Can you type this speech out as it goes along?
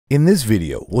In this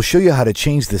video, we'll show you how to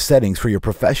change the settings for your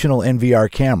professional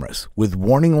NVR cameras with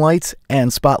warning lights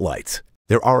and spotlights.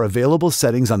 There are available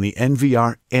settings on the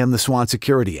NVR and the Swann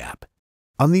Security app.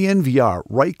 On the NVR,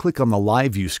 right-click on the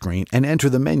Live View screen and enter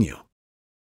the menu.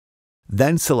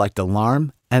 Then select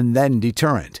Alarm and then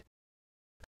Deterrent.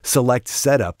 Select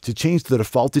Setup to change the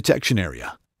default detection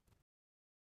area.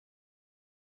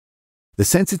 The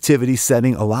sensitivity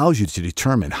setting allows you to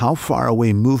determine how far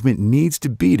away movement needs to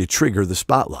be to trigger the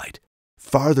spotlight.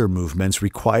 Farther movements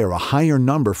require a higher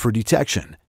number for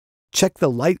detection. Check the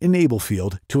Light Enable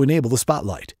field to enable the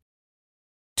spotlight.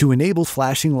 To enable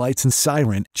flashing lights and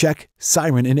siren, check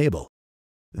Siren Enable.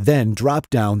 Then drop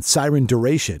down Siren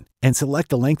Duration and select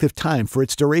the length of time for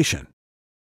its duration.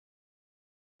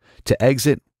 To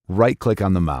exit, right-click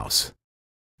on the mouse.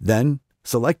 Then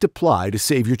select Apply to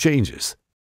save your changes.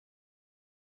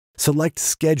 Select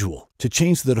Schedule to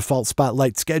change the default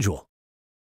spotlight schedule.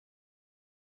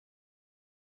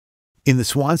 In the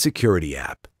Swann Security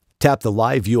app, tap the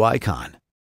Live View icon.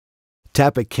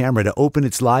 Tap a camera to open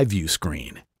its Live View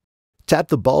screen. Tap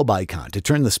the bulb icon to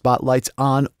turn the spotlights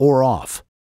on or off.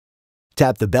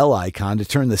 Tap the bell icon to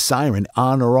turn the siren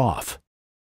on or off.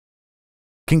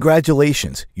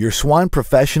 Congratulations! Your Swann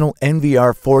Professional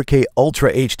NVR 4K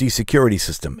Ultra HD security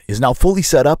system is now fully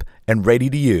set up and ready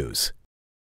to use.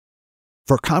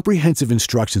 For comprehensive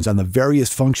instructions on the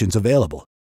various functions available,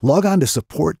 log on to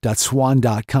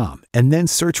support.swann.com and then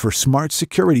search for Smart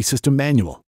Security System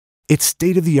Manual. It's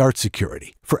state-of-the-art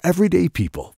security for everyday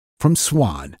people from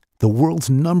Swann, the world's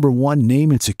 #1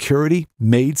 name in security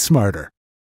made smarter.